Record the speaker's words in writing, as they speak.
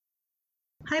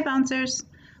Hi, bouncers.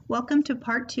 Welcome to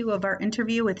part two of our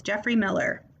interview with Jeffrey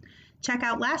Miller. Check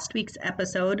out last week's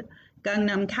episode,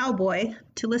 Gangnam Cowboy,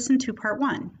 to listen to part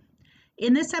one.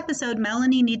 In this episode,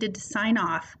 Melanie needed to sign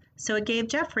off, so it gave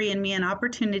Jeffrey and me an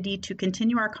opportunity to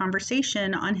continue our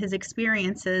conversation on his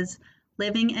experiences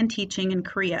living and teaching in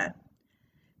Korea.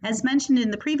 As mentioned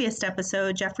in the previous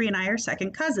episode, Jeffrey and I are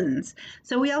second cousins,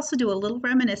 so we also do a little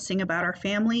reminiscing about our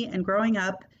family and growing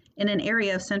up in an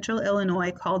area of central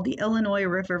Illinois called the Illinois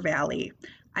River Valley.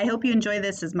 I hope you enjoy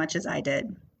this as much as I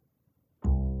did.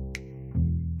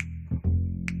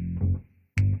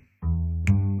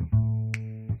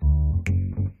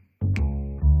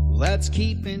 Let's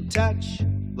keep in touch.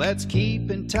 Let's keep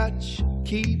in touch.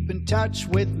 Keep in touch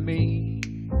with me.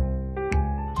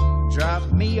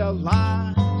 Drop me a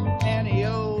line any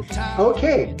old time.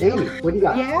 Okay, Amy, what do you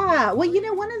got? Yeah. Well,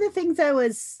 one of the things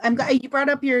I'm glad you brought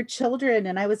up your children,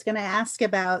 and I was going to ask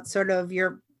about sort of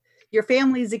your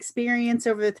family's experience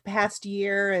over the past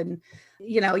year. And,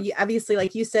 you obviously,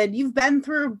 like you said, you've been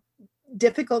through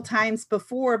difficult times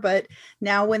before, but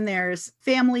now when there's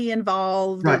family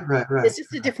involved, Right. It's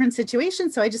just a different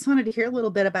situation. So I just wanted to hear a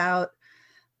little bit about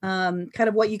kind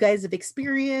of what you guys have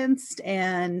experienced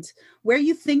and where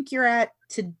you think you're at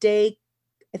today,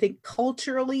 I think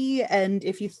culturally, and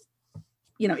if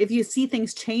you see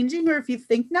things changing, or if you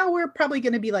think, no, we're probably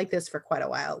going to be like this for quite a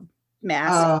while.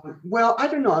 Well, I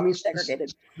don't know. I mean,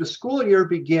 Segregated. the school year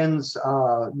begins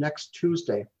next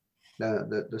Tuesday.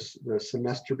 The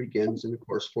semester begins, and of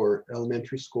course, for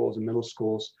elementary schools and middle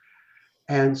schools.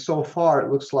 And so far,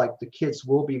 it looks like the kids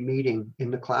will be meeting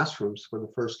in the classrooms for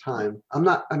the first time.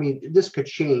 This could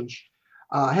change.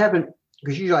 I haven't,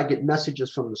 because usually I get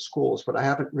messages from the schools, but I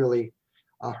haven't really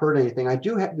heard anything. I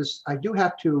do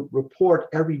have to report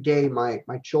every day my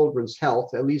children's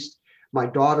health, at least my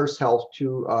daughter's health,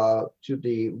 to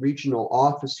the regional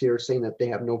office here, saying that they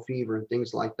have no fever and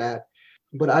things like that.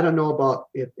 But I don't know about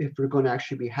if they're going to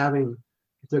actually be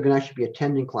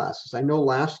attending classes. I know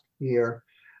last year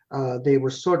they were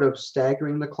sort of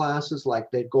staggering the classes, like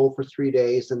they'd go for 3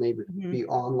 days and they'd be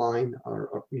online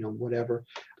or whatever.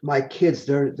 My kids,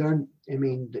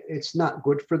 it's not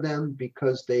good for them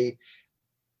because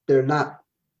they're not,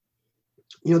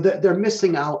 they're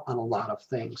missing out on a lot of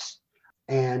things.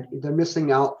 And they're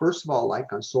missing out, first of all,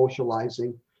 like on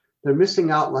socializing. They're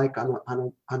missing out like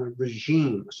on a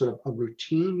regime, sort of a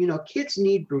routine. Kids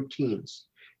need routines.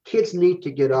 Kids need to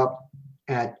get up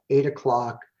at 8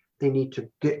 o'clock. They need to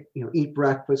eat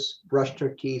breakfast, brush their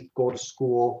teeth, go to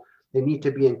school. They need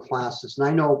to be in classes. And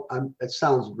I know it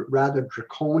sounds rather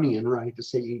draconian, right, to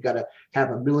say you got to have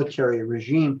a military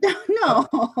regime. No.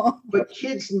 But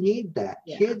kids need that.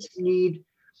 Yeah. Kids need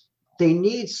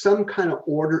some kind of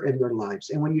order in their lives.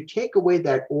 And when you take away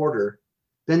that order,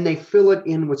 then they fill it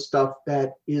in with stuff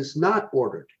that is not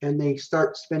ordered, and they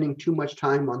start spending too much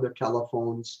time on their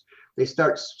telephones. They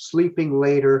start sleeping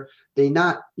later. They're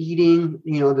not eating,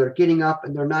 they're getting up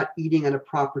and they're not eating at a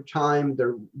proper time.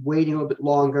 They're waiting a little bit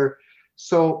longer.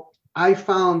 So I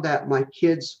found that my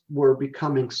kids were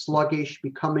becoming sluggish,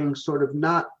 becoming sort of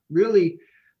not really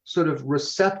sort of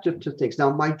receptive to things. Now,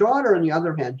 my daughter, on the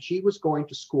other hand, she was going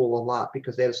to school a lot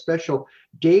because they had a special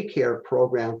daycare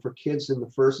program for kids in the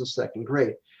first and second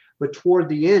grade. But toward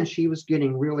the end, she was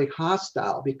getting really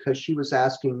hostile because she was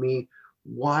asking me,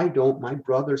 why don't my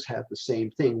brothers have the same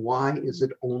thing? Why is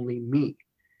it only me?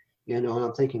 And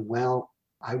I'm thinking, well,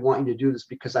 I want you to do this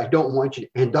because I don't want you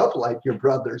to end up like your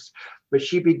brothers. But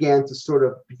she began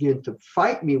to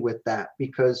fight me with that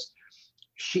because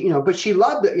but she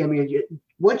loved it.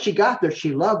 Once she got there,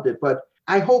 she loved it. But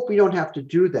I hope we don't have to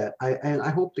do that. I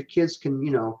hope the kids can,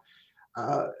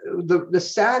 the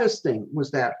saddest thing was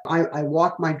that I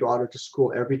walk my daughter to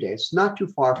school every day. It's not too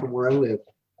far from where I live.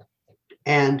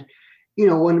 And,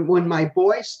 when my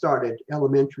boys started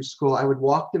elementary school, I would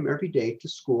walk them every day to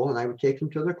school and I would take them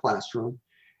to their classroom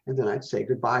and then I'd say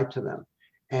goodbye to them.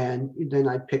 And then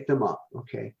I'd pick them up.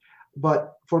 Okay.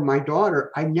 But for my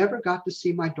daughter, I never got to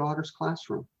see my daughter's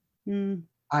classroom.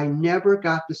 I never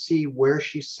got to see where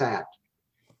she sat,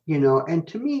 and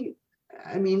to me,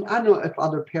 I don't know if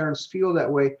other parents feel that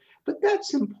way, but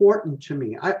that's important to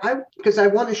me. Because I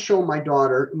want to show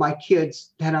my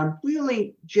kids that I'm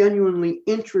really genuinely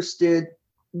interested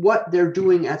what they're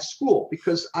doing at school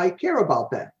because I care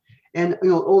about that. And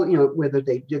whether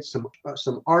they did some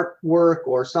artwork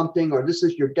or something, or this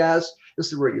is your desk, this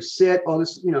is where you sit. Oh,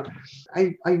 this,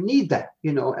 I need that.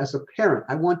 As a parent,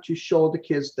 I want to show the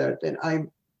kids that I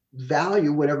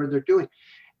value whatever they're doing.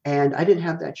 And I didn't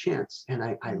have that chance.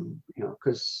 And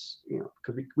because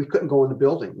we couldn't go in the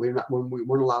building. We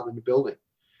weren't allowed in the building.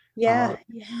 Yeah,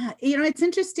 yeah. It's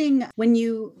interesting when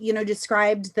you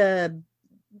described the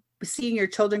seeing your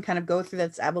children kind of go through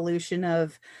this evolution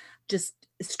of just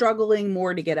struggling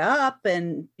more to get up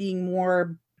and being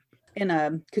more in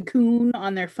a cocoon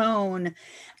on their phone.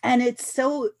 And it's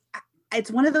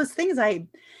one of those things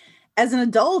as an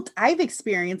adult, I've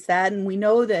experienced that. And we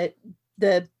know that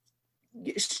the,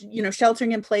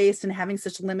 sheltering in place and having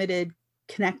such limited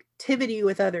connectivity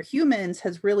with other humans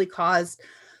has really caused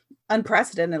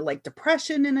unprecedented like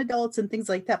depression in adults and things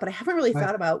like that. But I haven't really Right.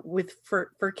 thought about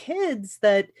for kids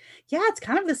that, yeah, it's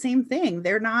kind of the same thing.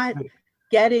 They're not Right.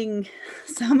 getting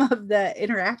some of the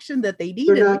interaction that they need.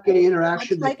 They're And not getting much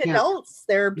interaction. like adults,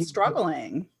 they're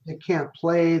struggling. They can't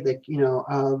play.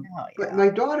 Oh, But yeah. my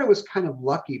daughter was kind of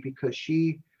lucky because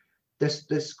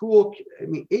the school, I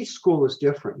mean, each school is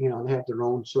different, they have their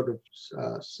own sort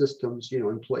of systems,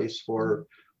 in place for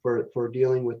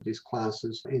dealing with these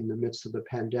classes in the midst of the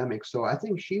pandemic. So I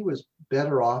think she was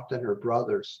better off than her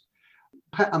brothers.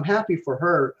 I'm happy for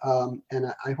her,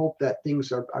 and I hope that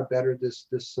things are better this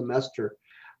semester.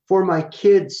 For my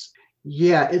kids,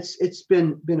 yeah, it's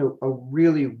been a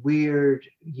really weird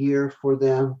year for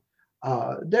them.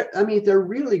 They're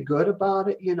really good about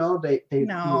it.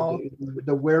 No.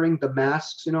 They're wearing the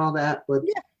masks and all that, but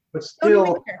Yeah. but Don't even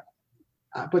still, care.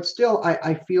 I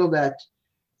feel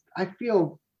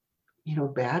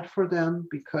bad for them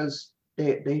because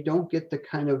they don't get the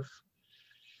kind of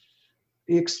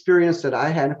experience that I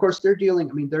had. And of course, they're dealing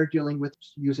with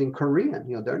using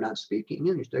Korean. They're not speaking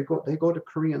English. They go to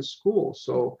Korean school,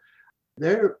 so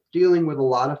they're dealing with a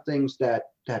lot of things that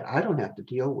I don't have to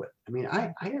deal with. I mean,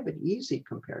 I have it easy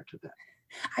compared to them.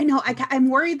 I know. I'm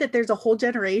worried that there's a whole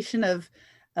generation of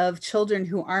children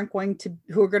who are going to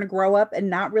grow up and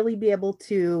not really be able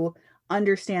to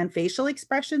understand facial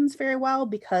expressions very well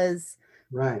because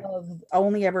Right. of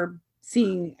only ever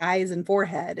seeing eyes and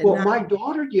forehead. And Well, not my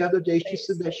daughter the other day, she face.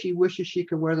 said that she wishes she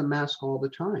could wear the mask all the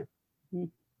time Mm.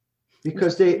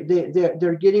 because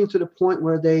they're getting to the point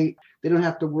where they don't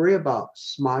have to worry about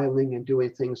smiling and doing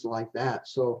things like that.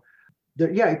 So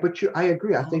yeah, but I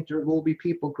agree. I think there will be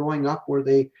people growing up where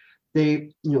they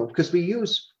because we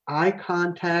use eye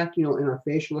contact, in our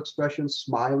facial expressions,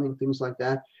 smiling, things like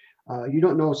that. You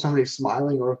don't know if somebody's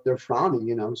smiling or if they're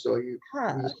frowning, so you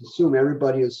Yeah. just assume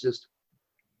everybody is just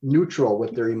neutral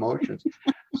with their emotions.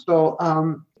 So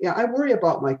yeah, I worry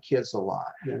about my kids a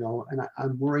lot, and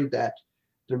I'm worried that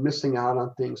they're missing out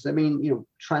on things. I mean,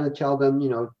 trying to tell them,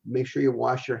 make sure you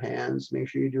wash your hands, make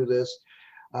sure you do this.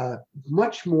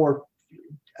 Much more,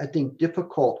 I think,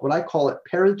 difficult, what I call it,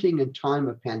 parenting in time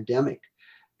of pandemic,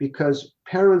 because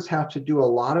parents have to do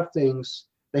a lot of things.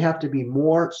 They have to be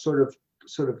more sort of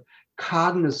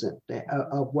cognizant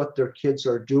of what their kids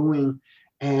are doing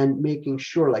and making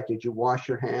sure, like, did you wash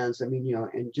your hands? I mean,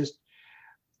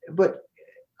 but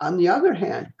on the other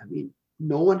hand, I mean,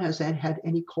 no one has had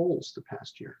any colds the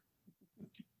past year.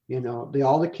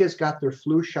 All the kids got their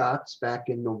flu shots back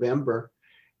in November,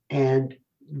 and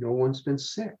no one's been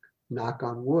sick, knock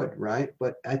on wood, right?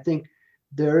 But I think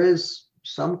there is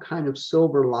some kind of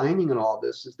silver lining in all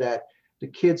this, is that the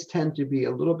kids tend to be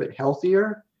a little bit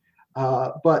healthier,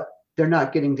 but they're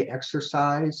not getting the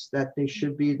exercise that they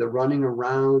should be. They're running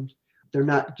around. They're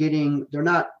not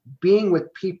being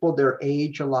with people their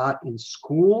age a lot in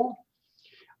school.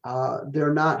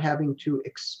 They're not having to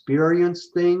experience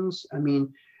things. I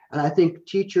mean, and I think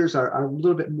teachers are a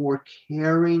little bit more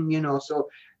caring, so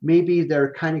maybe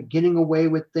they're kind of getting away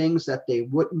with things that they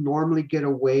wouldn't normally get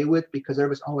away with because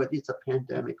it's a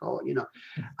pandemic.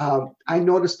 I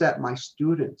noticed that my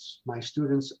students,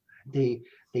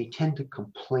 they tend to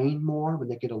complain more when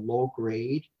they get a low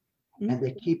grade, and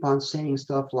they keep on saying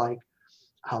stuff like,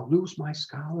 I'll lose my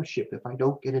scholarship if I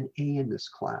don't get an A in this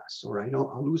class, or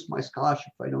I'll lose my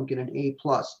scholarship if I don't get an A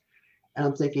plus. And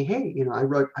I'm thinking, hey, I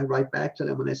write back to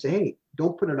them and I say, hey,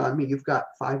 don't put it on me. You've got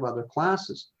 5 other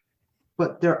classes.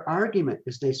 But their argument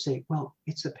is, they say, well,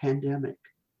 it's a pandemic.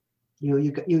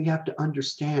 You have to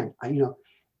understand.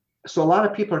 So a lot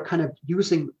of people are kind of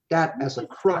using that as a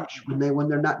crutch when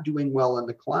they're not doing well in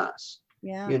the class.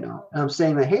 Yeah. And I'm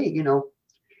saying that, hey,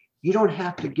 you don't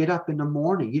have to get up in the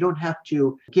morning. You don't have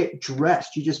to get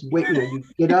dressed. You just wait. You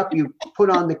get up, you put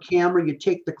on the camera, you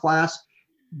take the class.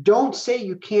 Don't say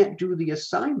you can't do the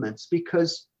assignments,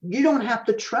 because you don't have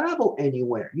to travel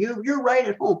anywhere. You're right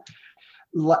at home.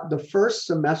 The first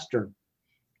semester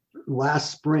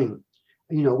last spring,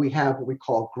 we have what we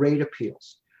call grade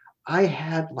appeals. I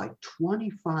had like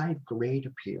 25 grade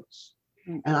appeals.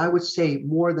 And I would say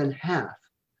more than half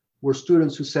were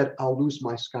students who said, I'll lose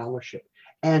my scholarship.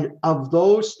 And of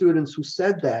those students who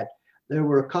said that, there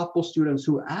were a couple students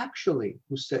who actually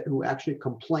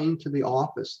complained to the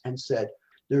office and said,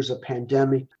 there's a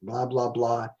pandemic, blah, blah,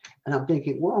 blah. And I'm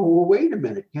thinking, whoa, wait a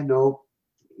minute.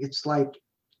 It's like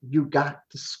you got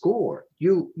the score.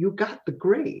 You got the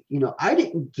grade. I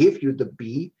didn't give you the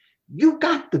B. You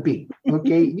got the B.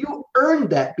 Okay. You earned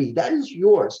that B. That is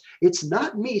yours. It's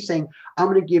not me saying, I'm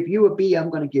going to give you a B. I'm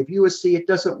going to give you a C. It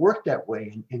doesn't work that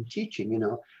way in teaching.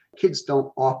 Kids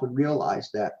don't often realize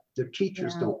that their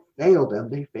teachers don't fail them.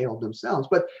 They fail themselves.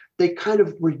 But they kind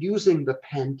of were using the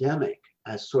pandemic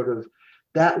as sort of,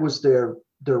 that was their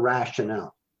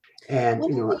rationale. And,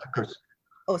 of course.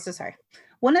 Oh, so sorry.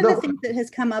 One of the things that has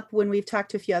come up when we've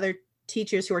talked to a few other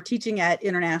teachers who are teaching at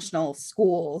international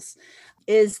schools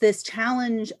is this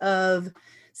challenge of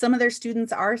some of their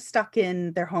students are stuck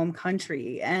in their home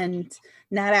country and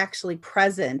not actually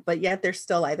present, but yet they're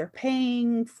still either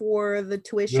paying for the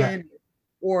tuition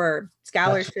or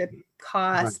scholarship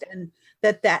cost. Right.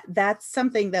 And that's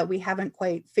something that we haven't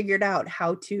quite figured out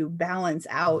how to balance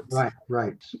out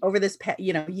over this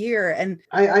year. And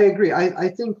I agree. I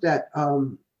think that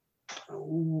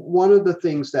one of the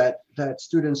things that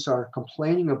students are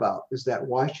complaining about is that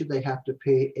why should they have to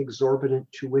pay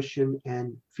exorbitant tuition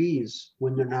and fees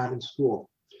when they're not in school?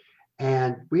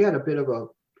 And we had a bit of a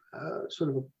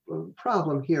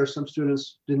problem here. Some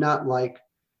students did not like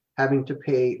having to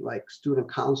pay like student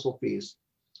council fees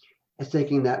and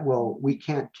thinking that, well, we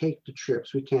can't take the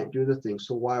trips, we can't do the things,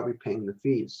 so why are we paying the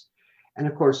fees? And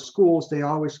of course, schools, they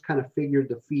always kind of figured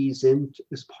the fees in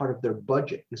as part of their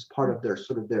budget, as part of their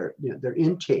their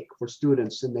intake for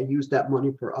students. And they use that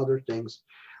money for other things,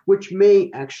 which may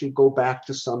actually go back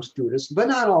to some students, but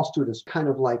not all students, kind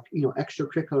of like,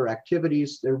 extracurricular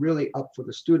activities. They're really up for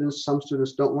the students. Some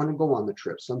students don't want to go on the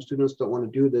trip. Some students don't want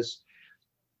to do this.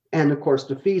 And of course,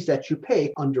 the fees that you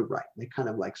pay underwrite. They kind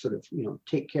of like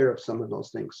take care of some of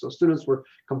those things. So students were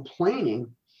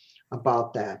complaining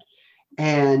about that.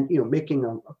 And making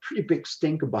a pretty big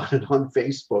stink about it on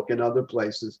Facebook and other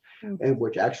places, and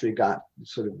which actually got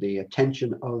sort of the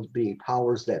attention of the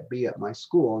powers that be at my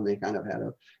school, and they kind of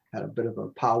had a bit of a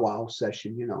powwow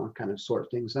session, and kind of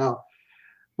sort things out.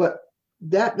 But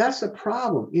that's a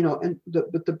problem, and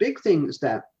but the big thing is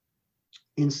that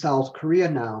in South Korea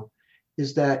now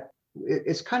is that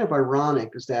it's kind of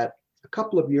ironic is that a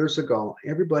couple of years ago,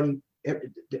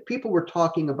 people were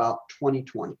talking about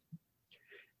 2020.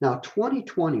 Now,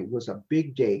 2020 was a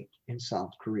big date in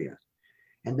South Korea.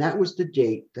 And that was the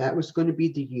date, that was going to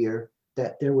be the year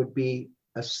that there would be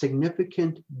a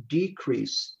significant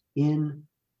decrease in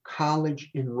college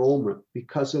enrollment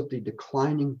because of the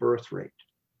declining birth rate.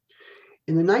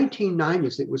 In the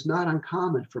 1990s, it was not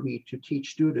uncommon for me to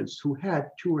teach students who had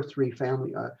two or three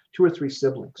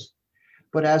siblings.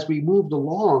 But as we moved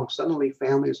along, suddenly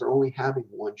families are only having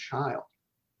one child.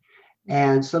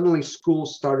 And suddenly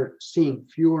schools started seeing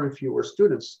fewer and fewer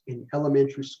students in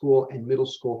elementary school and middle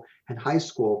school and high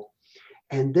school.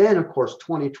 And then, of course,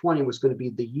 2020 was going to be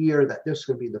the year that this was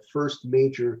going to be the first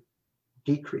major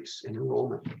decrease in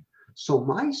enrollment. So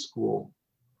my school,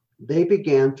 they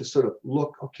began to sort of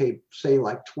look, okay, say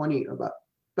like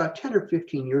about 10 or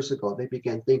 15 years ago, they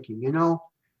began thinking,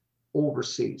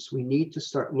 overseas, we need to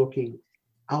start looking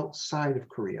outside of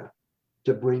Korea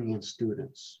to bring in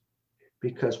students,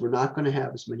 because we're not going to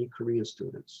have as many Korean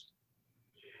students.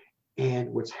 And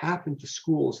what's happened to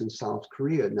schools in South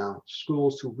Korea now,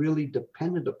 schools who really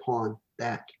depended upon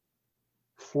that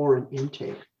foreign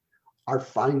intake are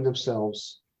finding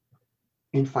themselves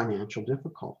in financial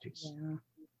difficulties. Yeah.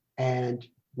 And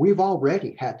we've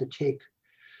already had to take,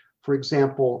 for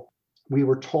example, we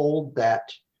were told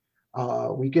that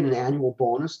we get an annual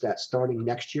bonus that starting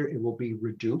next year, it will be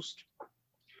reduced,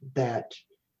 that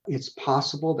it's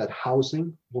possible that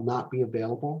housing will not be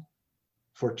available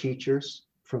for teachers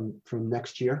from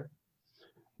next year,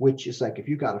 which is like, if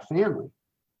you got a family,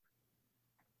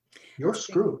 you're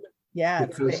screwed. Yeah.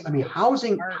 Because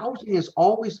housing has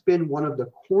always been one of the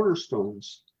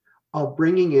cornerstones of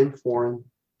bringing in foreign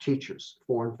teachers,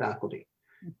 foreign faculty.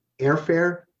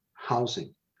 Airfare,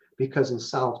 housing. Because in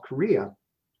South Korea,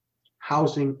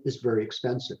 housing is very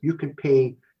expensive. You can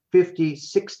pay 50,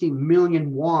 60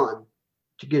 million won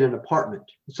to get an apartment.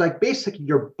 It's like basically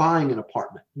you're buying an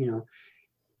apartment.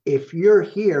 If you're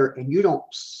here and you don't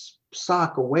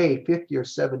sock away 50 or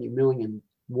 70 million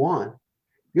won,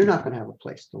 you're not going to have a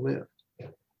place to live.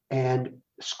 And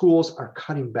schools are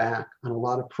cutting back on a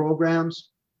lot of programs.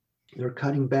 They're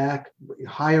cutting back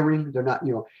hiring. They're not,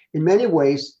 in many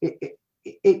ways,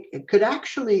 it could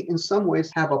actually, in some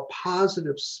ways, have a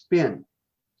positive spin.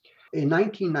 In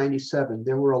 1997,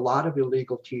 there were a lot of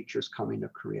illegal teachers coming to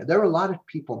Korea. There were a lot of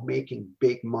people making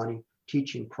big money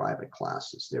teaching private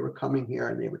classes. They were coming here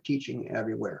and they were teaching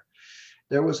everywhere.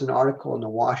 There was an article in the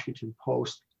Washington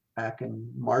Post back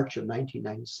in March of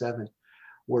 1997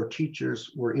 where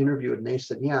teachers were interviewed and they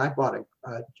said, yeah, I bought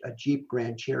a Jeep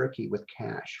Grand Cherokee with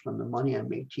cash from the money I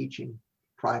made teaching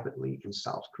privately in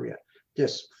South Korea.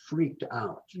 This freaked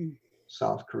out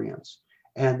South Koreans.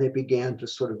 And they began to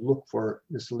sort of look for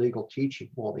this legal teaching.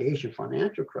 Well, the Asian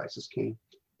financial crisis came,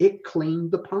 it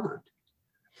cleaned the pond.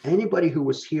 Anybody who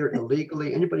was here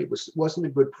illegally, anybody who wasn't a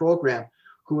good program,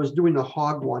 who was doing the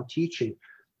Hagwon teaching,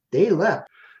 they left.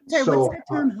 Sorry, So, what's that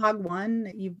term,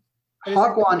 Hagwon?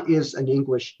 Hagwon is an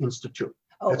English institute.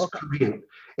 Oh, That's okay. Korean.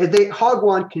 And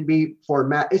Hagwon can be for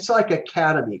math. It's like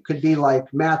academy. Could be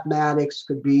like mathematics,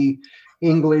 could be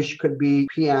English, could be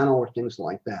piano or things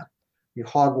like that. Your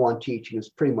Hagwon teaching is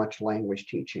pretty much language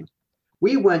teaching.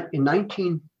 We went in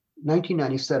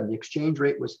 1997, the exchange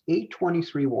rate was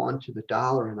 823 won to the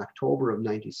dollar in October of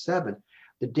 97.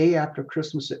 The day after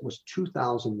Christmas, it was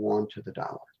 2,000 won to the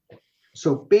dollar.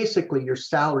 So basically your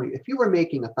salary, if you were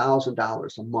making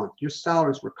 $1,000 a month, your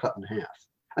salaries were cut in half.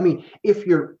 I mean, if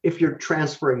you're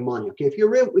transferring money, okay, if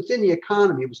you're within the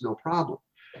economy, it was no problem.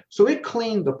 So it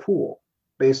cleaned the pool,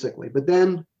 basically. But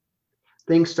then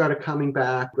things started coming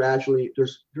back gradually.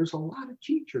 There's a lot of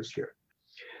teachers here.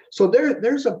 So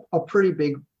there's a pretty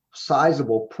big,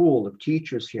 sizable pool of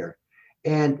teachers here.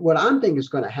 And what I'm thinking is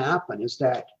going to happen is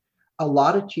that a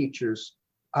lot of teachers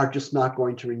are just not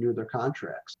going to renew their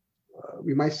contracts.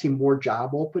 We might see more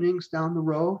job openings down the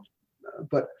road,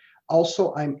 but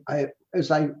also as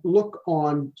I look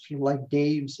on sort of like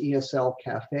Dave's ESL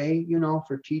Cafe,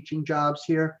 for teaching jobs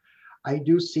here, I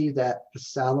do see that the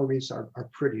salaries are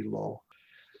pretty low.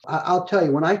 I'll tell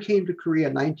you, when I came to Korea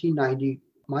in 1990,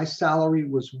 my salary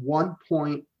was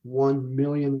 1.1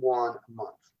 million won a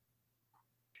month.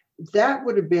 That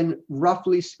would have been,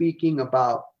 roughly speaking,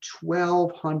 about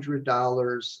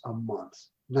 $1,200 a month,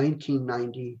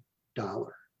 1990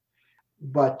 dollar.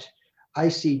 But I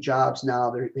see jobs now,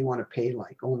 they want to pay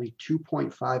like only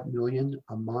 2.5 million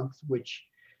a month, which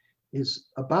is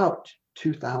about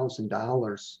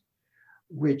 $2,000,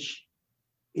 which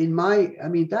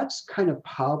that's kind of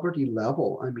poverty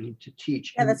level. I mean, to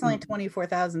teach. Yeah, that's only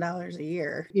 $24,000 a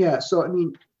year. Yeah. So,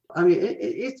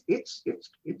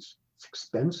 it's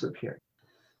expensive here.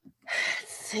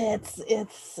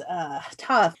 It's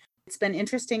tough. It's been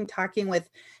interesting talking with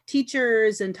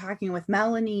teachers and talking with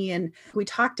Melanie, and we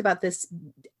talked about this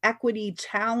equity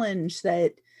challenge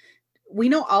that we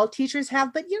know all teachers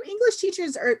have, but English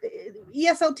teachers or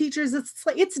ESL teachers,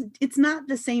 it's not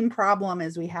the same problem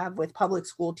as we have with public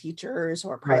school teachers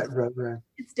or private. Right.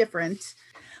 It's different,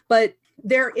 but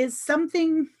there is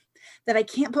something that I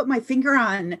can't put my finger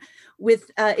on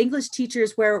with English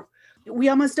teachers where we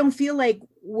almost don't feel like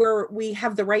we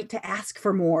have the right to ask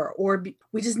for more, or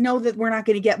we just know that we're not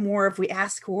going to get more if we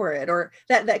ask for it, or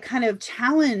that kind of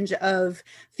challenge of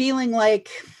feeling like,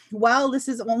 well, this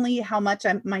is only how much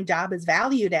my job is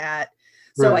valued at.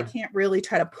 So right. I can't really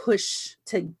try to push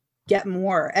to get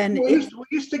more. And we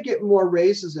used to get more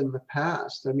raises in the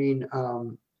past. I mean,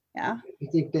 yeah, I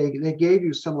think they gave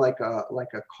you some like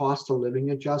a cost of living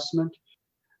adjustment.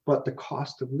 But the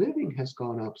cost of living has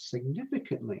gone up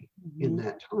significantly in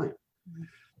that time.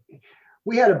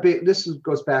 We had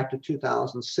goes back to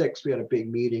 2006. We had a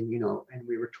big meeting, and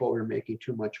we were told we were making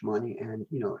too much money, and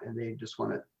they just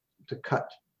wanted to cut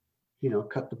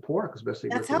the pork, especially.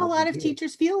 That's how a lot of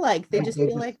teachers feel like. They just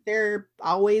feel like they're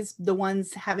always the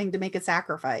ones having to make a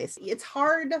sacrifice. It's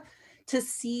hard to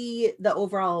see the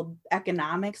overall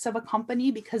economics of a company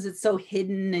because it's so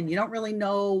hidden and you don't really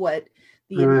know what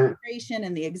the administration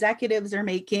and the executives are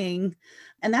making.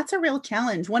 And that's a real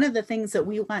challenge. One of the things that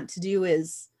we want to do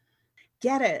is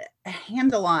get a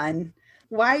handle on,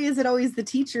 why is it always the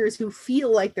teachers who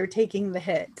feel like they're taking the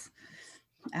hit?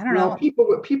 I don't know.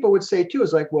 People would say too,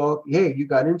 is like, well, hey, you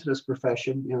got into this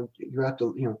profession, you have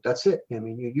to, that's it. I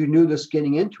mean, you knew this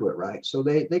getting into it, right? So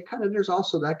they kind of, there's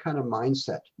also that kind of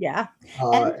mindset. Yeah.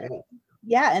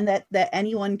 And that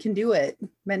anyone can do it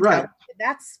mentality. Right.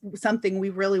 That's something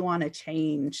we really want to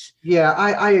change. Yeah,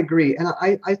 I agree. And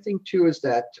I think too is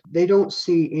that they don't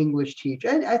see English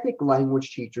teachers, and I think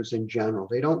language teachers in general,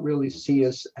 they don't really see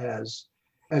us as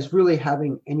really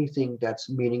having anything that's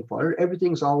meaningful.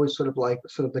 Everything's always sort of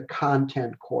the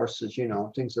content courses,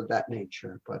 things of that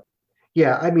nature. But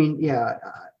yeah, I mean, yeah,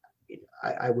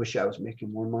 I wish I was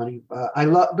making more money. But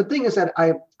the thing is that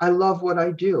I love what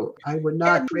I do. I would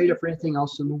not trade it for anything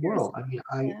else in the world. I mean,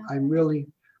 I'm really,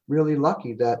 really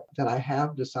lucky that I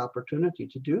have this opportunity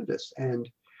to do this. And,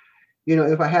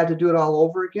 if I had to do it all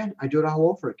over again, I do it all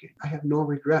over again. I have no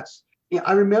regrets. Yeah,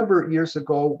 I remember years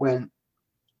ago when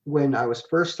when I was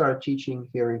first started teaching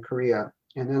here in Korea,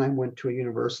 and then I went to a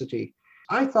university,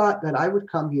 I thought that I would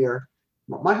come here.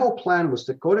 My whole plan was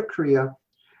to go to Korea,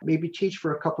 maybe teach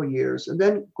for a couple of years, and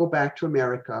then go back to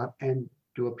America and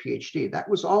do a PhD. That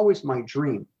was always my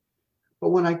dream. But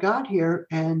when I got here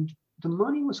and the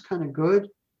money was kind of good,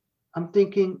 I'm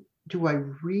thinking, do I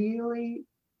really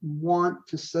want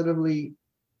to suddenly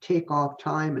take off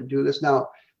time and do this? Now,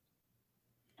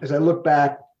 as I look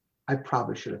back, I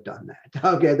probably should have done that.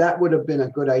 Okay, that would have been a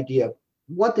good idea.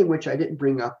 One thing which I didn't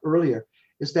bring up earlier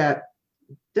is that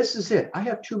this is it. I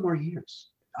have 2 more years.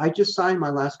 I just signed my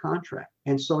last contract.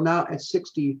 And so now at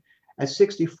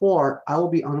 64, I will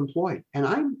be unemployed.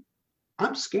 And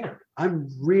I'm scared. I'm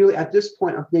really, at this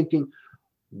point, I'm thinking,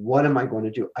 what am I going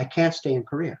to do? I can't stay in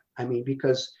Korea. I mean,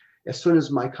 because as soon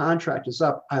as my contract is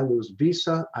up, I lose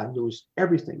visa, I lose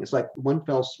everything. It's like one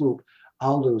fell swoop.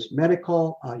 I'll lose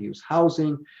medical, I'll lose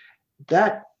housing.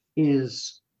 That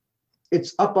is,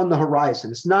 it's up on the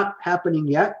horizon. It's not happening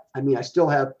yet. I mean, I still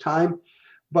have time,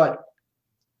 but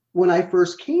when I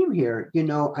first came here,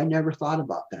 I never thought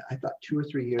about that. I thought 2 or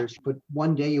 3 years, but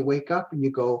one day you wake up and you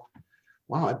go,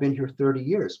 wow, I've been here 30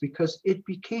 years, because it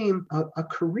became a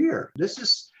career. This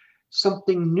is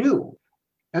something new.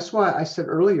 That's why I said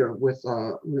earlier when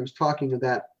I was talking to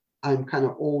that, I'm kind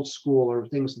of old school or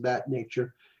things of that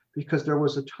nature, because there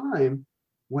was a time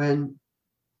when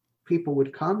people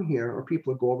would come here or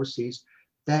people would go overseas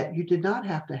that you did not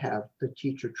have to have the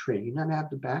teacher training, you did not have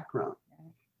the background.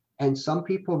 And some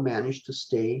people managed to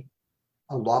stay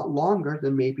a lot longer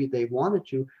than maybe they wanted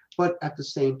to, but at the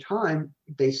same time,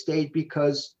 they stayed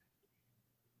because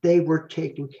they were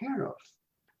taken care of.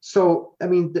 So, I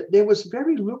mean, it was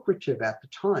very lucrative at the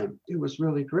time. It was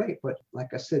really great. But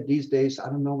like I said, these days, I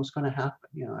don't know what's going to happen.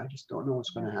 I just don't know what's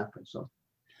going to happen. So,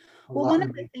 well, one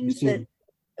of the things that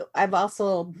I've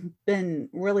also been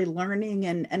really learning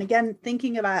and again,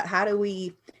 thinking about how do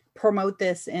we promote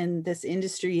this in this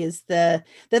industry is that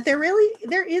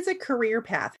there is a career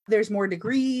path. There's more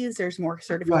degrees, there's more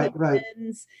certifications. Right.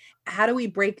 How do we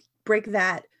break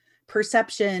that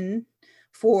perception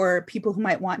for people who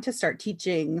might want to start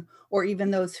teaching, or even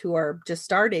those who are just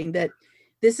starting, that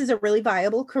this is a really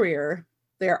viable career?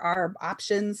 There are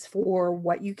options for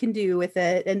what you can do with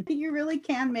it, and you really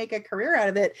can make a career out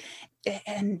of it,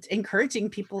 and encouraging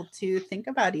people to think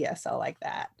about ESL like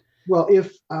that. Well,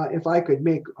 if I could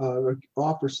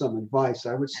offer some advice,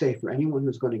 I would say for anyone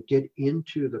who's going to get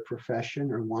into the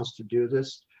profession or wants to do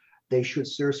this, they should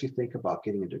seriously think about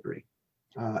getting a degree,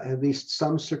 at least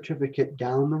some certificate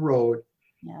down the road.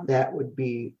 Yeah. That would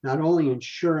be not only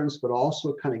insurance, but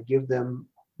also kind of give them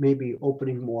maybe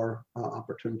opening more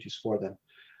opportunities for them.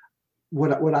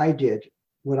 What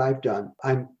I've done,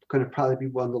 I'm going to probably be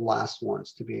one of the last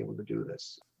ones to be able to do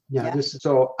this.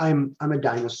 So I'm a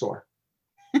dinosaur.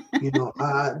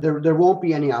 There won't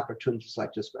be any opportunities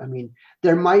like this. I mean,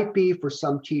 there might be for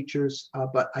some teachers,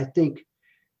 but I think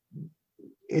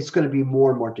it's going to be more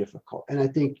and more difficult. And I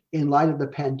think in light of the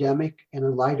pandemic and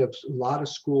in light of a lot of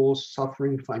schools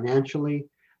suffering financially,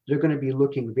 they're going to be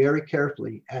looking very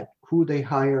carefully at who they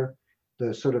hire,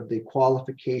 the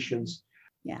qualifications.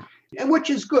 Yeah. And which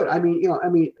is good. I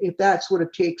mean, if that's what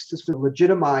it takes to sort of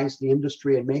legitimize the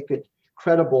industry and make it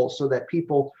credible so that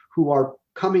people who are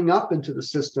coming up into the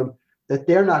system, that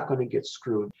they're not going to get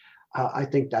screwed. I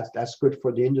think that's good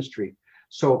for the industry.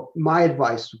 So my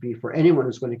advice would be for anyone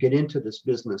who's going to get into this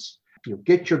business,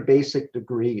 get your basic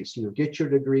degrees, get your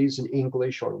degrees in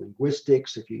English or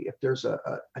linguistics. If there's a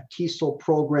TESOL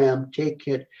program, take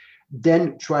it,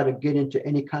 then try to get into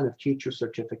any kind of teacher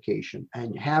certification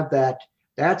and have that.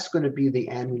 That's going to be the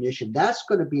ammunition. That's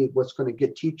going to be what's going to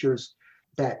get teachers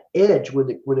that edge when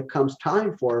it comes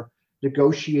time for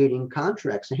negotiating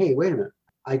contracts. And hey, wait a minute,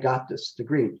 I got this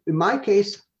degree. In my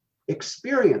case,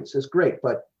 experience is great,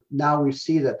 but now we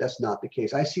see that that's not the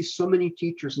case. I see so many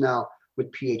teachers now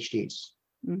with PhDs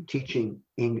teaching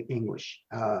English,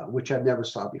 which I've never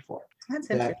saw before. That's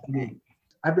interesting.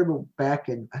 I remember back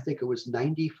in, I think it was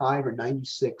 95 or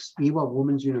 96, Ewha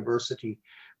Women's University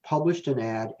published an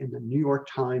ad in the New York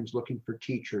Times looking for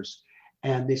teachers.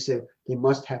 And they said they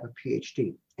must have a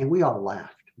PhD. And we all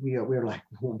laughed. We were like,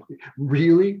 oh,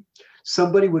 really?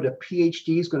 Somebody with a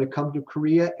PhD is going to come to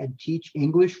Korea and teach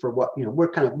English for what,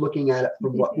 we're kind of looking at it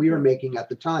from what we were making at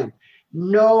the time.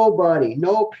 Nobody,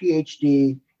 no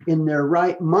PhD in their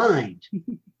right mind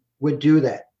would do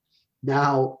that.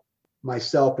 Now,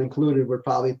 myself included, we're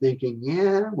probably thinking,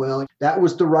 yeah, well, that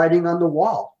was the writing on the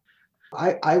wall.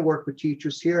 I work with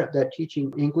teachers here that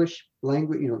teaching English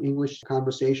language, English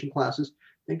conversation classes.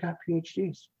 They got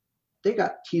PhDs. They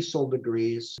got TESOL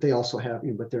degrees. They also have,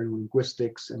 but they're in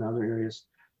linguistics and other areas.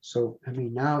 So, I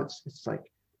mean, now it's like,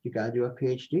 you got to do a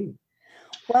PhD.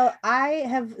 Well, I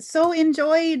have so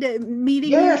enjoyed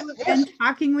meeting Yes, you yes. and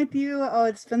talking with you. Oh,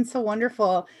 it's been so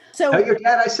wonderful. So Tell your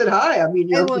dad I said hi. I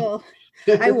mean, I will.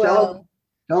 I tell him, will.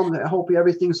 tell him that I hope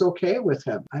everything's okay with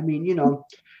him. I mean,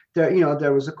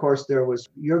 there was, of course, there was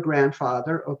your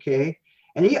grandfather, okay,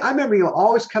 and I remember you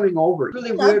always coming over. Really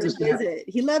He loved weird to is that, visit.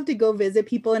 He loved to go visit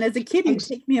people. And as a kid, he'd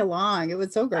take me along. It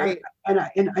was so great. I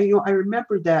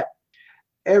remember that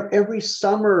every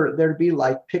summer there'd be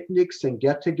like picnics and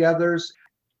get-togethers.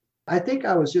 I think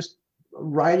I was just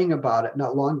writing about it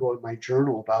not long ago in my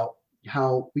journal about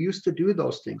how we used to do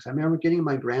those things. I remember getting in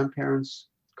my grandparents'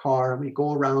 car, and we'd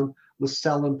go around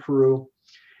LaSalle in Peru,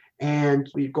 and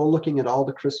we'd go looking at all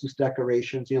the Christmas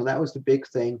decorations. That was the big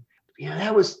thing.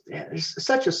 It's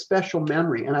such a special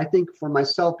memory. And I think for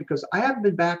myself, because I haven't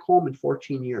been back home in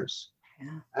 14 years.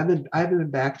 Yeah. I haven't been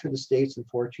back to the States in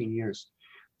 14 years.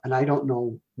 And I don't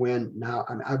know when now.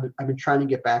 I've been trying to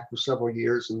get back for several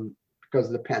years, and because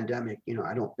of the pandemic,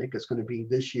 I don't think it's going to be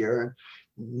this year,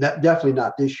 and definitely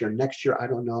not this year. Next year, I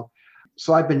don't know.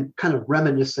 So I've been kind of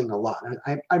reminiscing a lot.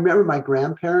 I remember my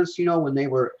grandparents, when they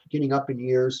were getting up in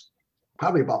years,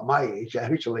 probably about my age,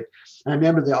 actually. And I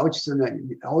remember they always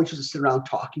used to sit around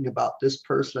talking about this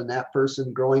person and that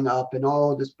person growing up,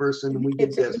 and this person, and we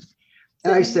did this.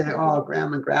 And I said, oh,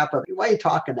 Grandma and Grandpa, why are you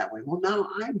talking that way? Well, now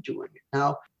I'm doing it.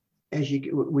 Now,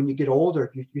 when you get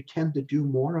older, you tend to do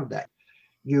more of that.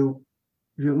 You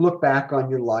look back on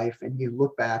your life, and you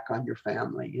look back on your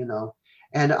family,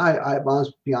 And I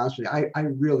must be honest with you, I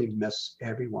really miss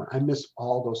everyone. I miss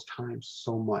all those times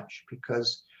so much,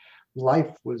 because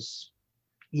life was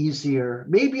easier.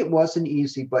 Maybe it wasn't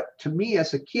easy, but to me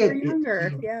as a kid,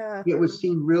 it would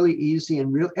seem really easy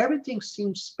and real. Everything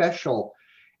seemed special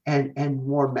and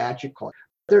more magical.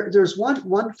 There's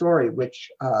one story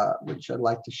which I'd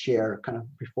like to share kind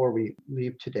of before we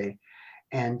leave today.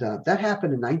 And that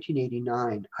happened in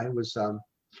 1989. I was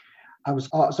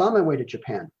on my way to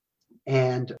Japan,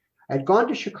 and I'd gone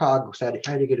to Chicago, so I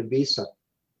had to get a visa.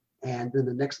 And then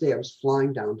the next day I was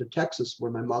flying down to Texas,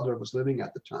 where my mother was living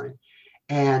at the time.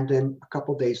 And then a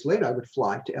couple of days later, I would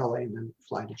fly to LA and then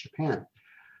fly to Japan.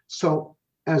 So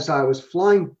as I was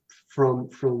flying from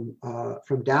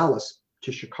Dallas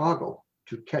to Chicago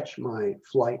to catch my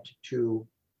flight to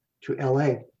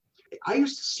LA, I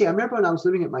remember when I was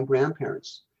living at my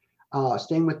grandparents',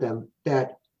 staying with them,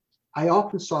 that I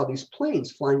often saw these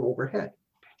planes flying overhead.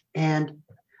 And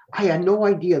I had no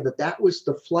idea that was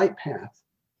the flight path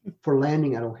for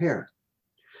landing at O'Hare.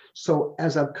 So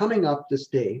as I'm coming up this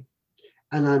day,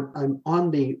 and I'm on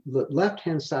the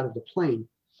left-hand side of the plane,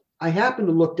 I happened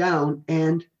to look down,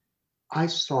 and I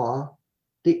saw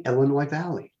the Illinois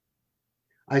Valley.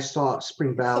 I saw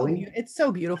Spring Valley. It's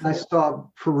so beautiful. I saw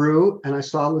Peru, and I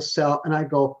saw LaSalle, and I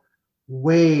go,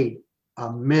 wait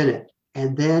a minute.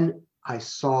 And then I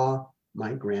saw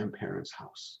my grandparents'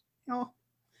 house. Oh.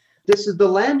 This is the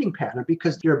landing pattern,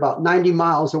 because you're about 90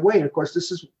 miles away. And of course, this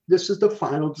is the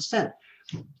final descent.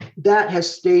 That has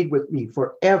stayed with me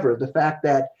forever. The fact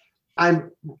that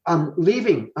I'm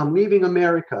leaving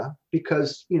America,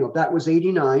 because that was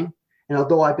 89, and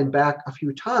although I've been back a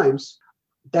few times,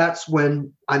 that's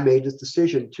when I made this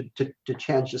decision to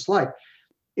change this life.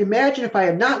 Imagine if I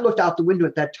had not looked out the window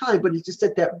at that time, but it's just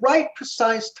at that right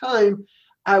precise time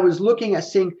I was looking at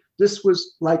saying, this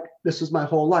is my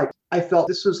whole life. I felt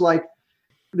this is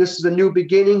a new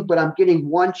beginning, but I'm getting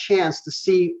one chance to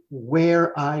see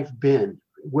where I've been,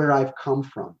 where I've come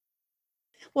from.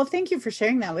 Well, thank you for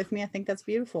sharing that with me. I think that's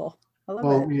beautiful. I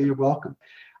love it. You're welcome.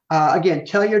 Again,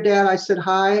 tell your dad I said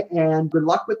hi, and good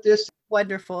luck with this.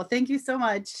 Wonderful. Thank you so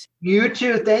much. You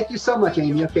too. Thank you so much,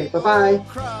 Amy. Okay, bye-bye.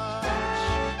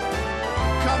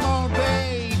 Come on,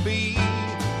 baby.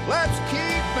 Let's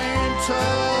keep in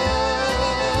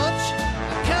touch.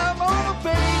 Come on,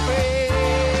 baby.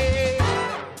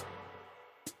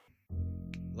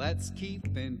 Let's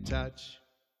keep in touch.